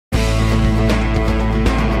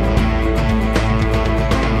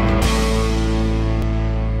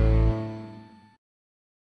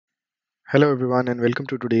Hello everyone and welcome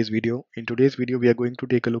to today's video. In today's video, we are going to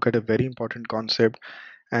take a look at a very important concept,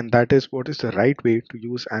 and that is what is the right way to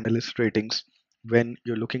use analyst ratings when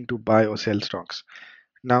you're looking to buy or sell stocks.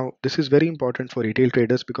 Now, this is very important for retail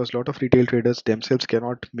traders because a lot of retail traders themselves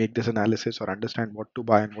cannot make this analysis or understand what to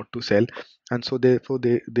buy and what to sell, and so therefore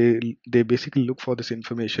they basically look for this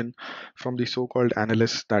information from the so-called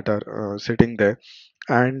analysts that are sitting there.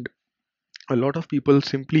 And a lot of people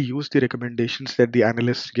simply use the recommendations that the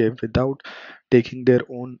analysts give without taking their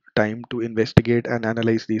own time to investigate and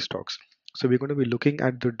analyze these stocks. So we're going to be looking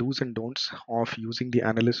at the do's and don'ts of using the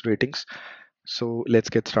analyst ratings. So let's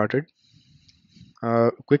get started.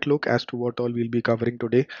 Quick look as to what all we'll be covering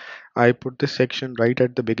today. I put this section right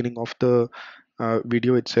at the beginning of the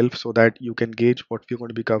video itself so that you can gauge what we're going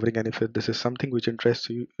to be covering, and if this is something which interests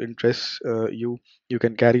you, you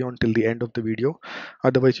can carry on till the end of the video.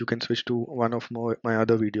 Otherwise, you can switch to one of my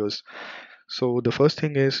other videos. So the first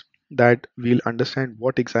thing is that we'll understand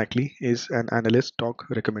what exactly is an analyst stock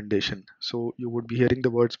recommendation. So you would be hearing the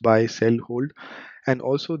words buy, sell, hold, and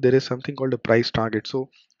also there is something called a price target. So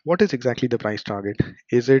what is exactly the price target?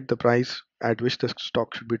 Is it the price at which the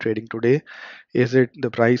stock should be trading today? Is it the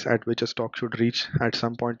price at which a stock should reach at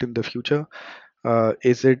some point in the future?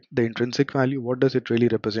 Is it the intrinsic value? What does it really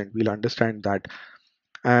represent? We'll understand that.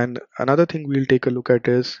 And another thing we'll take a look at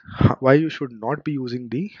is why you should not be using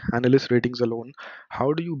the analyst ratings alone.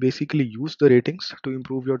 How do you basically use the ratings to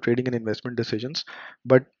improve your trading and investment decisions,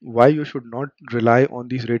 but why you should not rely on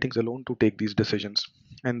these ratings alone to take these decisions.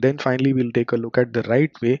 And then finally, we'll take a look at the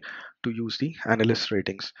right way to use the analyst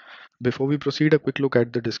ratings. Before we proceed, a quick look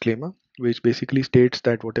at the disclaimer, which basically states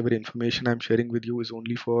that whatever information I'm sharing with you is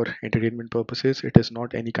only for entertainment purposes. It is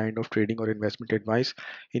not any kind of trading or investment advice.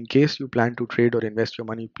 In case you plan to trade or invest your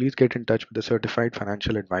money, please get in touch with a certified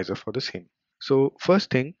financial advisor for the same. So, first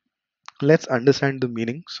thing, let's understand the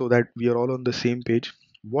meaning so that we are all on the same page.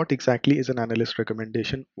 What exactly is an analyst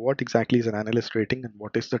recommendation? What exactly is an analyst rating? And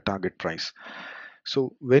what is the target price?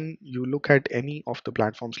 So when you look at any of the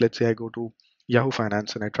platforms, let's say I go to Yahoo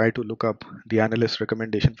Finance and I try to look up the analyst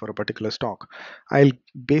recommendation for a particular stock, I'll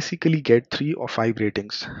basically get three or five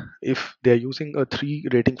ratings. If they're using a three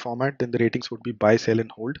rating format, then the ratings would be buy, sell,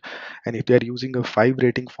 and hold. And if they're using a five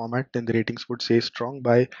rating format, then the ratings would say strong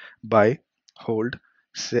buy, hold,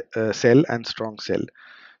 sell, and strong sell.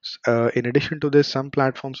 In addition to this, some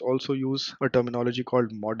platforms also use a terminology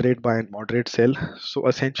called moderate buy and moderate sell. So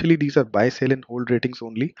essentially, these are buy, sell, and hold ratings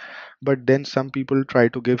only. But then some people try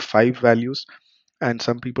to give five values and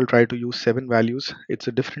some people try to use seven values. It's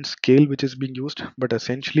a different scale which is being used, but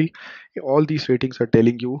essentially, all these ratings are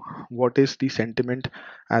telling you what is the sentiment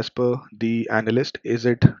as per the analyst. Is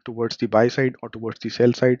it towards the buy side or towards the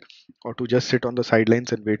sell side, or to just sit on the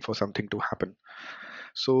sidelines and wait for something to happen?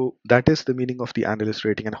 So that is the meaning of the analyst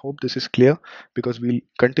rating, and I hope this is clear because we'll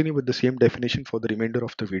continue with the same definition for the remainder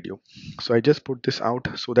of the video. So I just put this out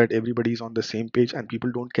so that everybody is on the same page and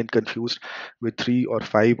people don't get confused with three or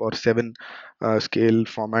five or seven scale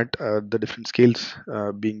format, the different scales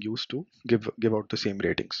being used to give out the same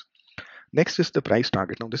ratings. Next is the price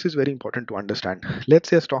target. Now, this is very important to understand. Let's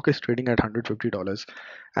say a stock is trading at $150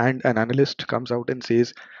 and an analyst comes out and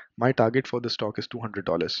says, my target for the stock is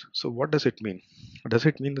 $200. So, what does it mean? Does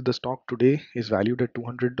it mean that the stock today is valued at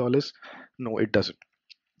 $200? No, it doesn't.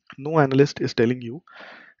 No analyst is telling you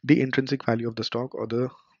the intrinsic value of the stock or the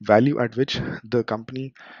value at which the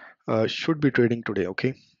company should be trading today.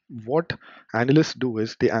 Okay. What analysts do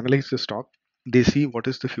is they analyze the stock, they see what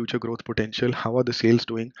is the future growth potential, how are the sales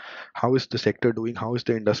doing, how is the sector doing, how is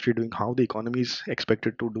the industry doing, how the economy is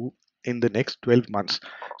expected to do in the next 12 months.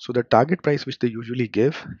 So the target price which they usually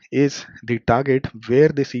give is the target where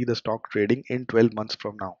they see the stock trading in 12 months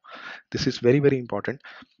from now. This is very, very important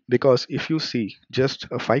because if you see just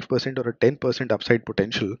a 5% or a 10% upside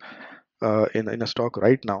potential in a stock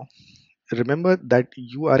right now, remember that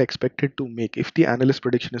you are expected to make, if the analyst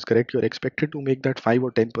prediction is correct, you're expected to make that 5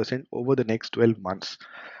 or 10% over the next 12 months.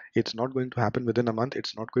 It's not going to happen within a month,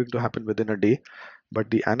 it's not going to happen within a day,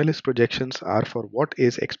 but the analyst projections are for what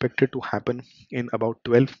is expected to happen in about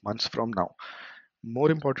 12 months from now.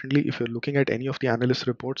 More importantly, if you're looking at any of the analyst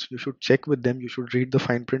reports, you should check with them, you should read the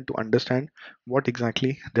fine print to understand what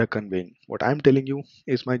exactly they're conveying. What I'm telling you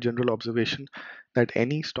is my general observation that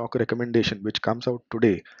any stock recommendation which comes out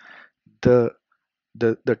today, the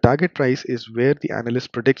the target price is where the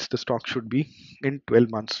analyst predicts the stock should be in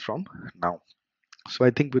 12 months from now. So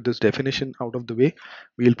I think with this definition out of the way,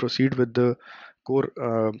 we'll proceed with the core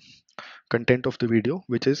content of the video,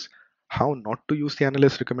 which is how not to use the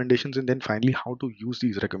analyst recommendations, and then finally how to use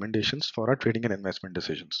these recommendations for our trading and investment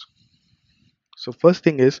decisions. So first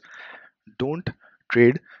thing is, don't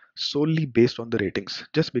trade solely based on the ratings.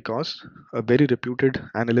 Just because a very reputed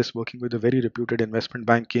analyst working with a very reputed investment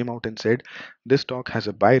bank came out and said this stock has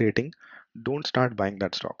a buy rating, don't start buying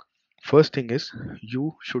that stock. First thing is,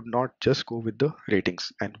 you should not just go with the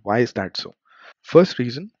ratings. And why is that so? First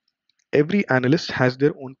reason, every analyst has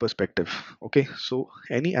their own perspective. Okay, so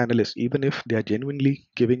any analyst, even if they are genuinely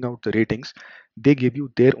giving out the ratings, they give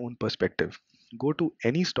you their own perspective. Go to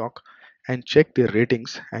any stock and check their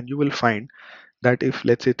ratings, and you will find that if,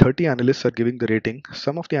 let's say, 30 analysts are giving the rating,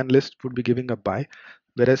 some of the analysts would be giving a buy,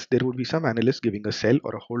 whereas there would be some analysts giving a sell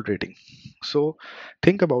or a hold rating. So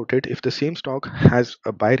think about it. If the same stock has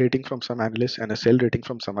a buy rating from some analyst and a sell rating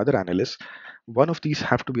from some other analyst, one of these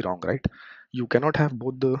have to be wrong, right? You cannot have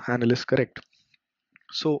both the analysts correct.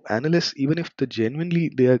 So analysts, even if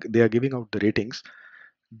they are giving out the ratings,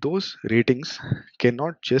 those ratings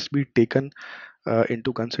cannot just be taken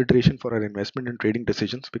into consideration for our investment and trading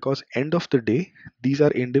decisions, because end of the day, these are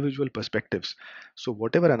individual perspectives. So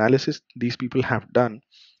whatever analysis these people have done,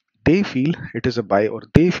 they feel it is a buy or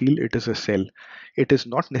they feel it is a sell. It is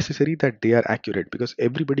not necessary that they are accurate, because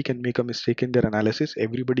everybody can make a mistake in their analysis,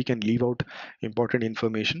 everybody can leave out important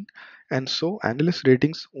information. And so analyst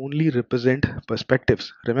ratings only represent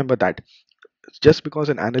perspectives. Remember that. Just because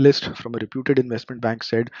an analyst from a reputed investment bank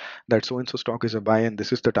said that so and so stock is a buy and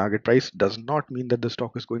this is the target price, does not mean that the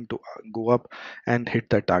stock is going to go up and hit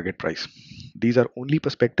that target price. These are only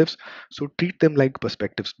perspectives, so treat them like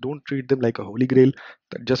perspectives. Don't treat them like a holy grail,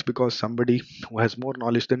 that just because somebody who has more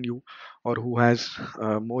knowledge than you, or who has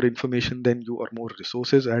more information than you, or more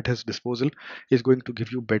resources at his disposal, is going to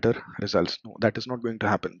give you better results. No, that is not going to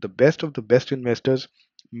happen. The best of the best investors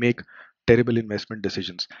make terrible investment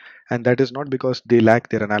decisions, and that is not because they lack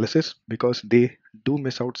their analysis, because they do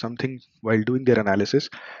miss out something while doing their analysis,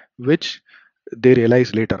 which they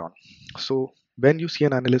realize later on. So when you see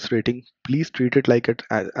an analyst rating, please treat it like it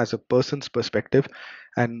as a person's perspective,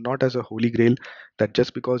 and not as a holy grail, that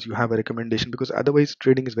just because you have a recommendation. Because otherwise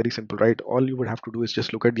trading is very simple, right? All you would have to do is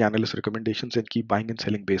just look at the analyst recommendations and keep buying and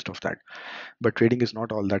selling based off that. But trading is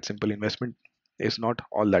not all that simple. Investment is not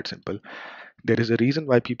all that simple. There is a reason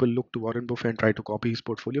why people look to Warren Buffett and try to copy his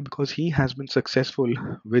portfolio, because he has been successful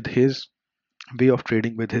with his way of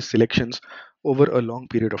trading, with his selections over a long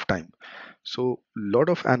period of time. So a lot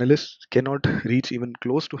of analysts cannot reach even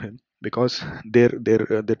close to him, because their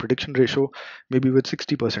prediction ratio may be with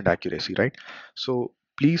 60% accuracy, right? So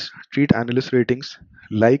please treat analyst ratings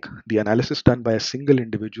like the analysis done by a single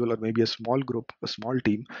individual, or maybe a small group, a small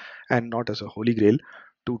team, and not as a holy grail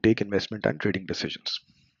to take investment and trading decisions.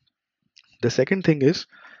 The second thing is,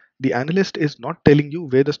 the analyst is not telling you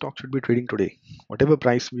where the stock should be trading today. Whatever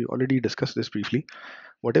price, we already discussed this briefly,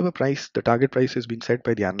 whatever price, the target price has been set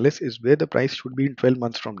by the analyst, is where the price should be in 12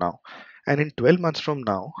 months from now. And in 12 months from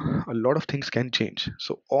now, a lot of things can change.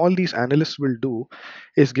 So all these analysts will do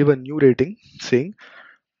is give a new rating saying,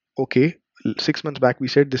 okay, 6 months back we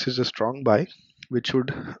said this is a strong buy, which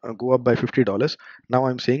should go up by $50. Now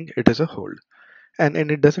I'm saying it is a hold. And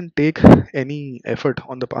it doesn't take any effort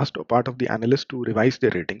on the past part of the analyst to revise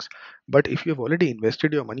their ratings. But if you have already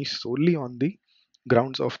invested your money solely on the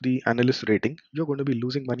grounds of the analyst rating, you're going to be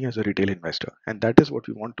losing money as a retail investor, and that is what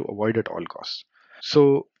we want to avoid at all costs.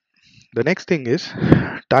 So the next thing is,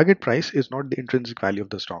 target price is not the intrinsic value of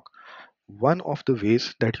the stock. One of the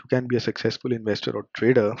ways that you can be a successful investor or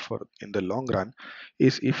trader for in the long run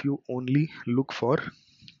is if you only look for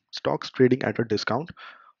stocks trading at a discount,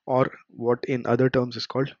 or what in other terms is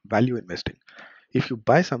called value investing. If you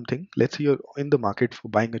buy something, let's say you're in the market for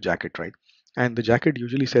buying a jacket, right? And the jacket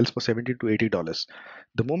usually sells for 70 to $80.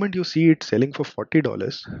 The moment you see it selling for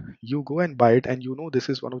 $40, you go and buy it, and you know this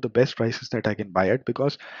is one of the best prices that I can buy it,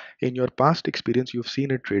 because in your past experience you've seen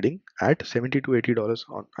it trading at 70 to $80,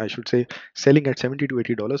 on I should say selling at 70 to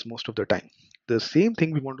 $80 most of the time. The same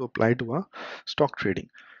thing we want to apply to our stock trading.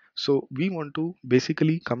 So we want to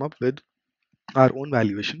basically come up with our own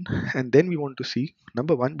valuation, and then we want to see,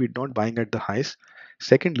 number one, we're not buying at the highest.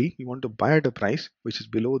 Secondly, we want to buy at a price which is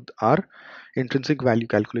below our intrinsic value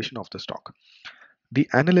calculation of the stock. The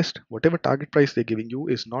analyst, whatever target price they're giving you,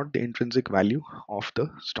 is not the intrinsic value of the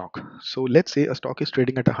stock. So let's say a stock is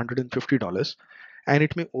trading at $150, and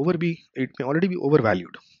it may already be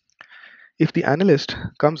overvalued. If the analyst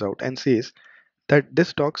comes out and says that this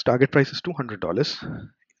stock's target price is $200,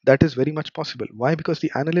 that is very much possible. Why? Because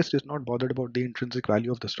the analyst is not bothered about the intrinsic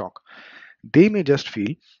value of the stock. They may just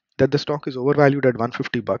feel that the stock is overvalued at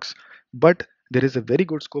 150 bucks, but there is a very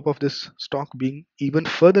good scope of this stock being even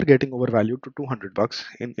further getting overvalued to 200 bucks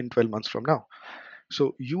in 12 months from now.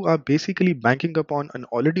 So you are basically banking upon an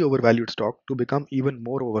already overvalued stock to become even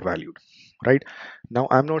more overvalued, right? Now,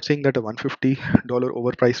 I'm not saying that a $150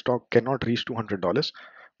 overpriced stock cannot reach $200,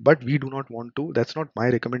 but we do not want to. That's not my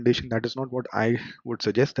recommendation. That is not what I would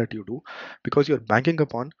suggest that you do, because you're banking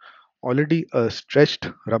upon already a stretched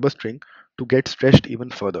rubber string to get stretched even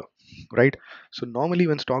further, right? So normally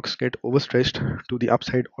when stocks get overstretched to the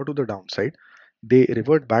upside or to the downside, they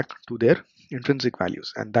revert back to their intrinsic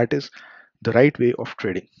values, and that is the right way of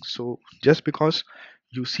trading. So just because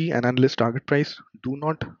you see an analyst target price, do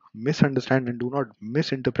not misunderstand and do not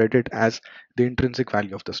misinterpret it as the intrinsic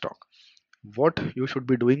value of the stock. What you should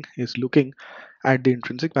be doing is looking at the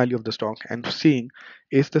intrinsic value of the stock and seeing,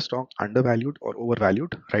 is the stock undervalued or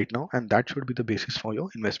overvalued right now, and that should be the basis for your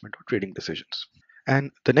investment or trading decisions. And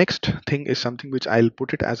the next thing is something which I'll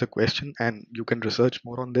put it as a question, and you can research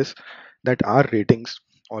more on this, that are ratings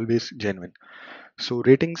always genuine? So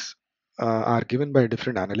ratings are given by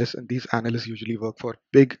different analysts, and these analysts usually work for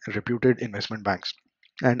big reputed investment banks.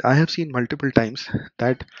 And I have seen multiple times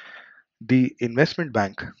that the investment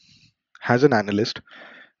bank has an analyst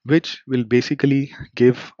which will basically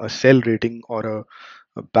give a sell rating or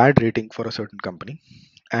a bad rating for a certain company.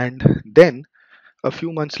 And then a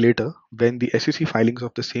few months later, when the SEC filings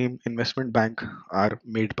of the same investment bank are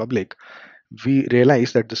made public, we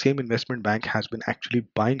realize that the same investment bank has been actually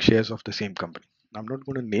buying shares of the same company. I'm not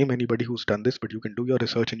going to name anybody who's done this, but you can do your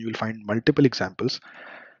research and you'll find multiple examples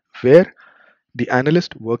where the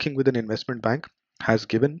analyst working with an investment bank has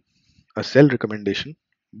given a sell recommendation,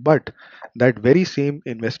 but that very same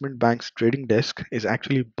investment bank's trading desk is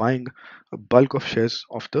actually buying a bulk of shares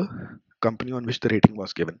of the company on which the rating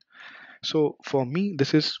was given. So for me,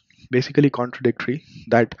 this is basically contradictory,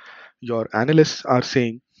 that your analysts are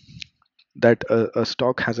saying that a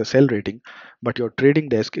stock has a sell rating, but your trading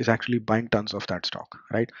desk is actually buying tons of that stock,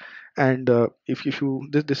 right? And if you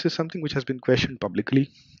this is something which has been questioned publicly,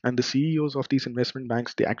 and the CEOs of these investment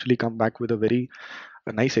banks, they actually come back with a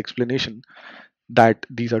nice explanation that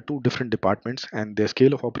these are two different departments and their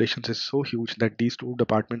scale of operations is so huge that these two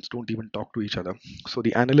departments don't even talk to each other. So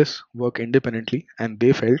the analysts work independently, and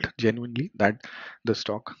they felt genuinely that the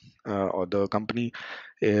stock or the company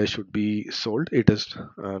should be sold. It is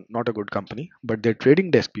not a good company, but their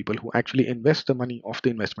trading desk people who actually invest the money of the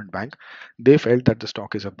investment bank, they felt that the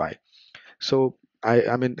stock is a buy. So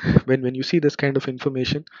I mean, when you see this kind of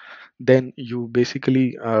information, then you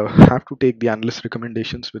basically have to take the analyst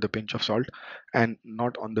recommendations with a pinch of salt and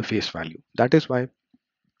not on the face value. That is why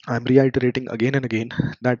I'm reiterating again and again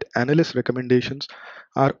that analyst recommendations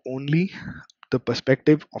are only the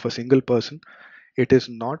perspective of a single person. It is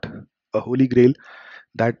not a holy grail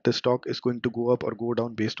that the stock is going to go up or go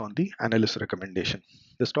down based on the analyst recommendation.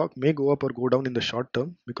 The stock may go up or go down in the short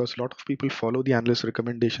term because a lot of people follow the analyst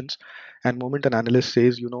recommendations. And moment an analyst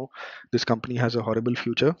says, this company has a horrible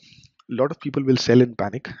future, a lot of people will sell in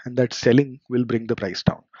panic, and that selling will bring the price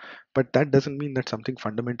down. But that doesn't mean that something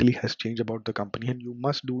fundamentally has changed about the company, and you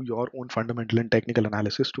must do your own fundamental and technical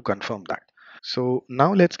analysis to confirm that. So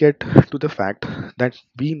now let's get to the fact that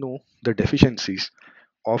we know the deficiencies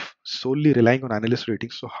of solely relying on analyst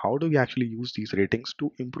ratings. So how do we actually use these ratings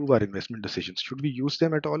to improve our investment decisions? Should we use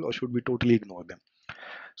them at all, or should we totally ignore them?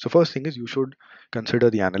 So first thing is, you should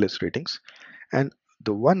consider the analyst ratings. And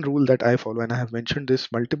the one rule that I follow, and I have mentioned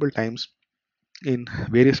this multiple times in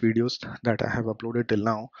various videos that I have uploaded till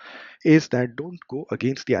now, is that don't go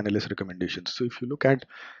against the analyst recommendations. So if you look at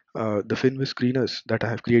the Finviz screeners that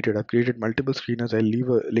I've created multiple screeners. I'll leave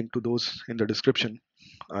a link to those in the description.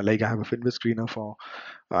 Like I have a Finviz screener for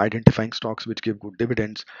identifying stocks which give good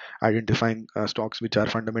dividends, identifying stocks which are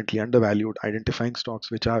fundamentally undervalued, identifying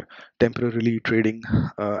stocks which are temporarily trading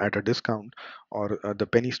at a discount, or the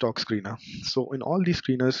penny stock screener. So in all these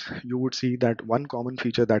screeners, you would see that one common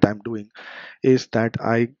feature that I'm doing is that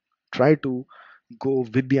I try to go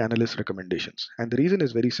with the analyst recommendations. And the reason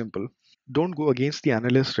is very simple. Don't go against the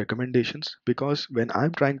analyst recommendations, because when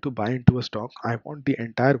I'm trying to buy into a stock, I want the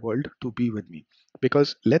entire world to be with me.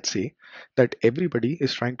 Because let's say that everybody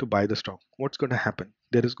is trying to buy the stock. What's going to happen?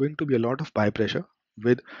 There is going to be a lot of buy pressure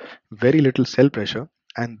with very little sell pressure,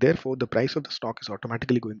 and therefore the price of the stock is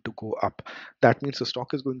automatically going to go up. That means the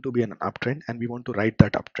stock is going to be in an uptrend, and we want to ride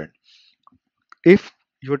that uptrend. If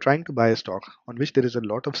you're trying to buy a stock on which there is a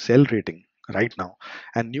lot of sell rating right now,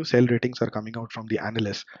 and new sell ratings are coming out from the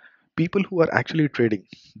analysts, people who are actually trading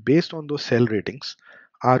based on those sell ratings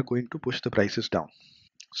are going to push the prices down.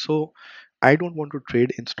 So I don't want to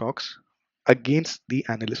trade in stocks against the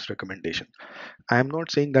analyst recommendation. I am not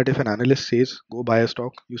saying that if an analyst says go buy a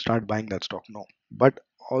stock, you start buying that stock. No. But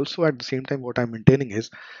also at the same time, what I'm maintaining is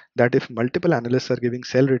that if multiple analysts are giving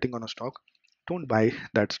sell rating on a stock, don't buy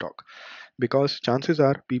that stock, because chances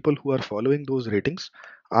are people who are following those ratings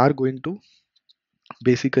are going to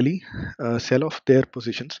basically sell off their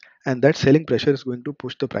positions, and that selling pressure is going to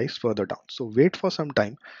push the price further down. So wait for some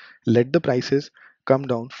time, let the prices come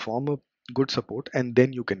down, form a good support, and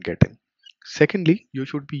then you can get in. Secondly, you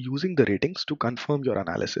should be using the ratings to confirm your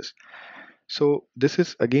analysis. So this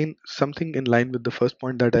is again something in line with the first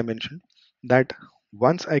point that I mentioned, that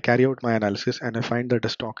once I carry out my analysis and I find that a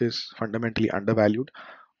stock is fundamentally undervalued,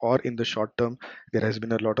 or in the short term there has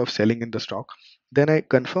been a lot of selling in the stock, then I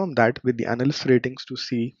confirm that with the analyst ratings to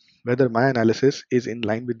see whether my analysis is in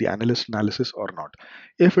line with the analyst analysis or not.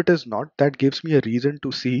 If it is not, that gives me a reason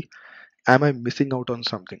to see, am I missing out on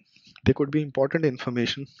something? There could be important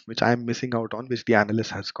information which I am missing out on, which the analyst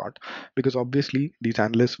has got, because obviously these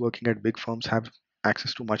analysts working at big firms have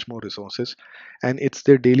access to much more resources, and it's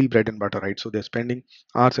their daily bread and butter, right? So they're spending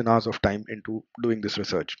hours and hours of time into doing this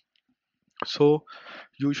research. So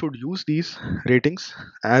you should use these ratings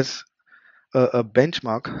as a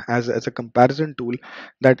benchmark, as a comparison tool,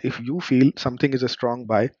 that if you feel something is a strong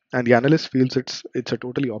buy and the analyst feels it's a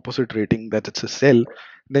totally opposite rating, that it's a sell,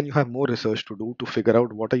 then you have more research to do to figure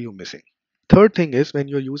out what are you missing. Third thing is, when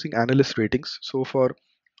you're using analyst ratings, so for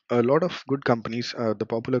a lot of good companies, the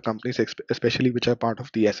popular companies, especially which are part of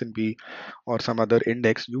the S&P or some other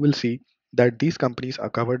index, you will see that these companies are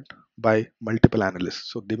covered by multiple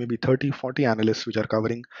analysts. So there may be 30, 40 analysts which are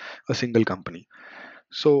covering a single company.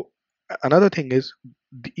 So another thing is,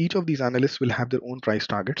 each of these analysts will have their own price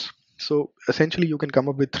targets. So essentially, you can come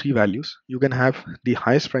up with three values. You can have the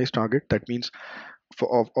highest price target. That means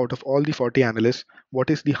out of all the 40 analysts, what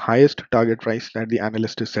is the highest target price that the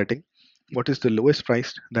analyst is setting? What is the lowest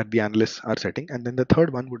price that the analysts are setting? And then the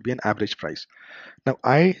third one would be an average price. Now,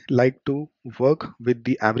 I like to work with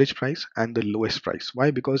the average price and the lowest price.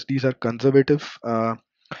 Why? Because these are conservative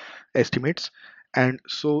estimates, and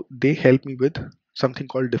so they help me with something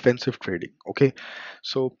called defensive trading. Okay,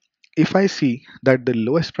 so if I see that the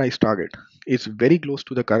lowest price target is very close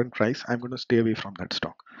to the current price, I'm going to stay away from that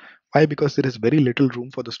stock. Why? Because there is very little room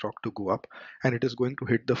for the stock to go up, and it is going to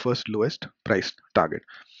hit the first lowest price target.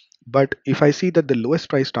 But if I see that the lowest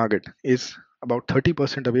price target is about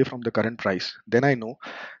 30% away from the current price, then I know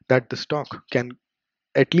that the stock can,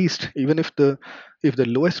 at least, even if the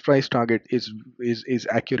lowest price target is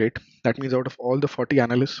accurate, that means out of all the 40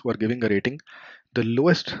 analysts who are giving a rating, the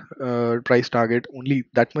lowest price target, only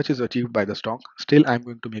that much is achieved by the stock, still I'm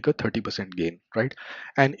going to make a 30% gain, right?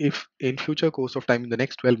 And if in future course of time, in the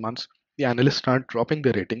next 12 months, the analysts start dropping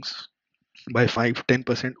their ratings by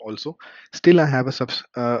 5-10% also, still I have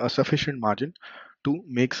a sufficient margin to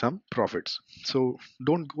make some profits. So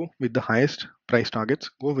don't go with the highest price targets,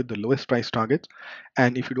 go with the lowest price targets.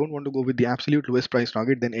 And if you don't want to go with the absolute lowest price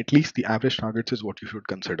target, then at least the average targets is what you should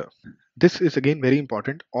consider. This is again very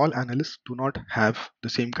important. All analysts do not have the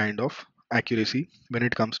same kind of accuracy when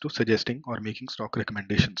it comes to suggesting or making stock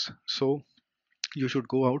recommendations. So you should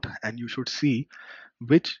go out and you should see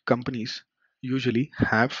which companies usually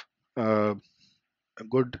have uh,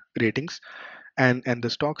 good ratings, and the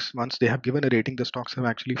stocks, once they have given a rating, the stocks have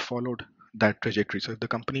actually followed that trajectory. So if the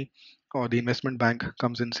company or the investment bank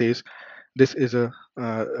comes and says this is a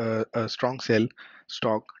strong sell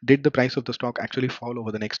stock, did the price of the stock actually fall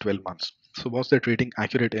over the next 12 months? So was that rating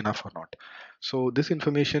accurate enough or not? So this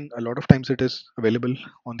information, a lot of times it is available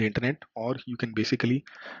on the internet, or you can basically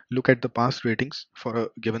look at the past ratings for a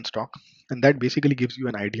given stock, and that basically gives you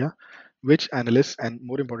an idea which analysts, and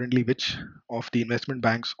more importantly which of the investment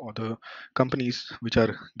banks or the companies which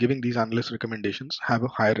are giving these analyst recommendations have a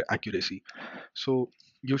higher accuracy. So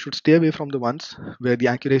you should stay away from the ones where the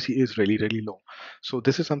accuracy is really really low. So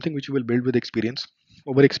this is something which you will build with experience.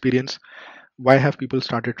 Over experience, why have people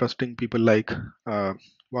started trusting people like uh,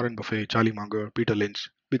 Warren Buffett, Charlie Munger, Peter Lynch?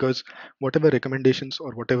 Because whatever recommendations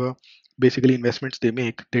or whatever basically investments they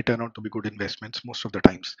make, they turn out to be good investments most of the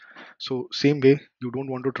times. So same way, you don't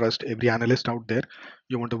want to trust every analyst out there.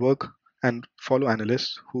 You want to work and follow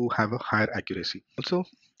analysts who have a higher accuracy. Also,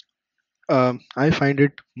 I find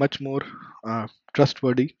it much more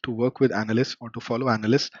trustworthy to work with analysts or to follow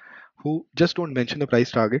analysts who just don't mention a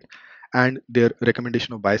price target and their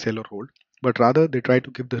recommendation of buy, sell, or hold, but rather they try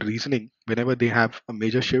to give the reasoning whenever they have a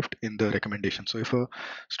major shift in the recommendation. So if a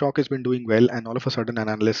stock has been doing well and all of a sudden an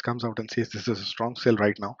analyst comes out and says this is a strong sell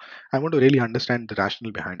right now, I want to really understand the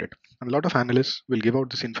rationale behind it. And a lot of analysts will give out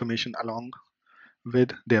this information along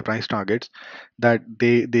with their price targets, that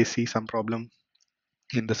they see some problem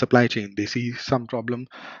in the supply chain, they see some problem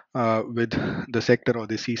with the sector, or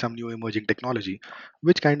they see some new emerging technology,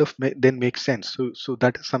 which kind of then makes sense. So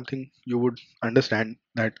that is something you would understand,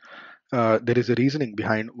 that there is a reasoning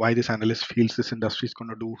behind why this analyst feels this industry is going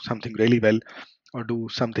to do something really well or do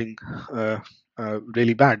something uh,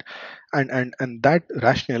 really bad, and that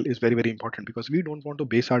rationale is very very important, because we don't want to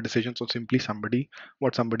base our decisions on simply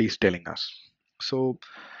what somebody is telling us. So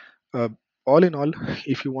uh, all in all,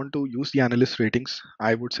 if you want to use the analyst ratings,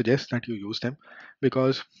 I would suggest that you use them,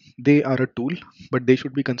 because they are a tool, but they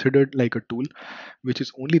should be considered like a tool which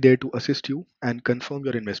is only there to assist you and confirm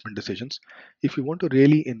your investment decisions. If you want to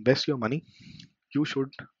really invest your money, you should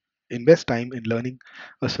invest time in learning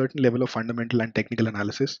a certain level of fundamental and technical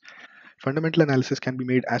analysis. Fundamental analysis can be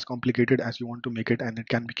made as complicated as you want to make it, and it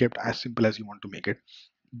can be kept as simple as you want to make it.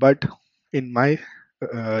 But in my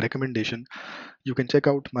recommendation, you can check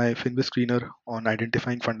out my Finvest screener on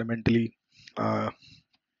identifying fundamentally uh,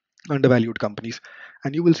 undervalued companies,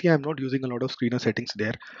 and you will see I'm not using a lot of screener settings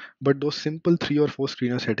there, but those simple 3 or 4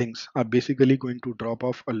 screener settings are basically going to drop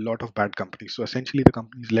off a lot of bad companies. So essentially the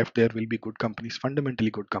companies left there will be good companies, fundamentally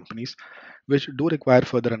good companies, which do require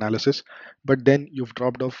further analysis, but then you've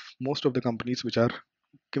dropped off most of the companies which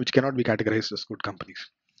cannot be categorized as good companies.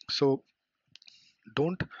 So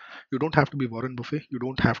don't you don't have to be Warren Buffett, you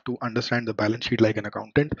don't have to understand the balance sheet like an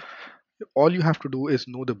accountant. All you have to do is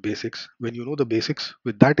know the basics. When you know the basics,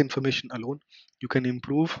 with that information alone, you can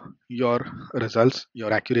improve your results,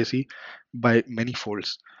 your accuracy by many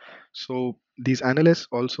folds. So these analysts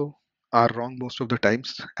also are wrong most of the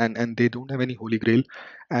times, and they don't have any holy grail,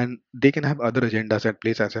 and they can have other agendas at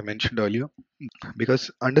place, as I mentioned earlier.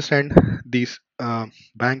 Because understand, these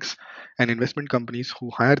banks and investment companies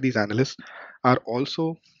who hire these analysts are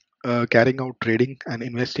also carrying out trading and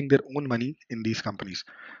investing their own money in these companies.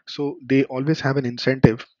 So they always have an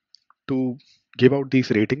incentive to give out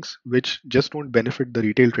these ratings, which just don't benefit the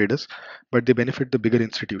retail traders, but they benefit the bigger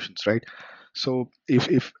institutions, right? So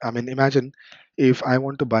if I mean, imagine if I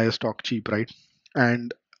want to buy a stock cheap, right,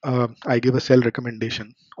 and I give a sell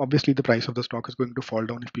recommendation. Obviously, the price of the stock is going to fall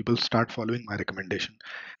down if people start following my recommendation,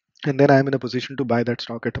 and then I'm in a position to buy that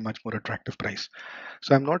stock at a much more attractive price.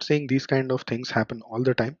 So I'm not saying these kind of things happen all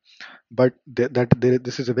the time, but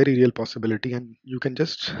this is a very real possibility, and you can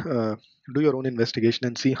just do your own investigation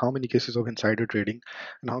and see how many cases of insider trading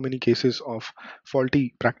and how many cases of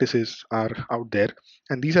faulty practices are out there.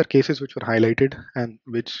 And these are cases which were highlighted and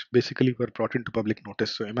which basically were brought into public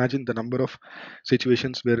notice. So imagine the number of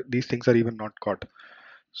situations where these things are even not caught.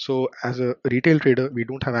 So as a retail trader, we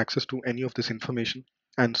don't have access to any of this information,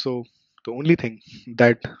 and so the only thing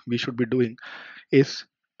that we should be doing is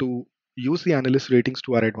to use the analyst ratings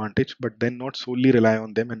to our advantage, but then not solely rely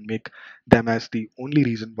on them and make them as the only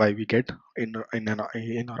reason why we get in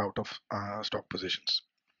or out of stock positions.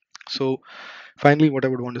 So finally, what I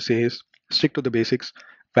would want to say is stick to the basics.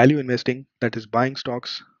 Value investing, that is buying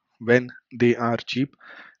stocks when they are cheap,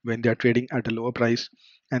 when they are trading at a lower price,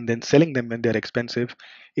 and then selling them when they are expensive,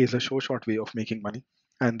 is a short way of making money.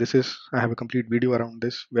 And this is, I have a complete video around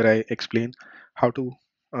this where I explain how to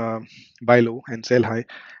buy low and sell high.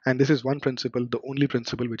 And this is one principle, the only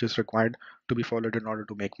principle which is required to be followed in order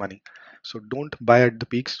to make money. So don't buy at the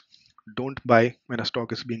peaks, don't buy when a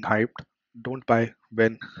stock is being hyped, don't buy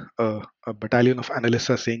when a battalion of analysts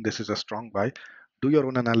are saying this is a strong buy. Do your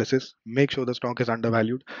own analysis, make sure the stock is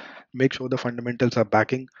undervalued, make sure the fundamentals are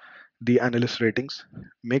backing the analyst ratings,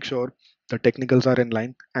 make sure the technicals are in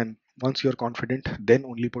line, and once you're confident, then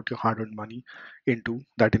only put your hard earned money into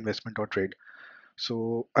that investment or trade.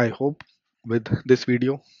 So I hope with this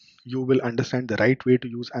video, you will understand the right way to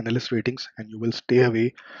use analyst ratings, and you will stay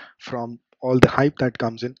away from all the hype that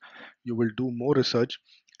comes in. You will do more research,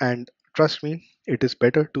 and trust me, it is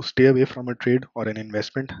better to stay away from a trade or an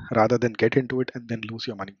investment rather than get into it and then lose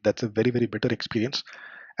your money. That's a very, very bitter experience.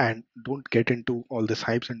 And don't get into all this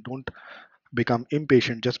hypes, and don't become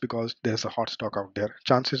impatient just because there's a hot stock out there.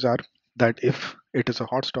 Chances are that if it is a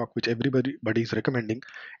hot stock which everybody is recommending,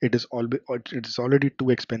 it is already too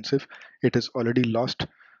expensive. It has already lost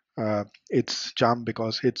its charm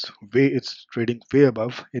because it's trading way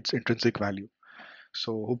above its intrinsic value.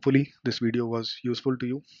 So hopefully this video was useful to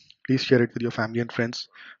you. Please share it with your family and friends.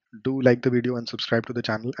 Do like the video and subscribe to the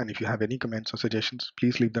channel. And if you have any comments or suggestions,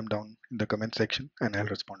 please leave them down in the comment section and I'll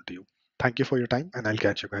respond to you. Thank you for your time, and I'll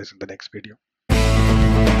catch you guys in the next video.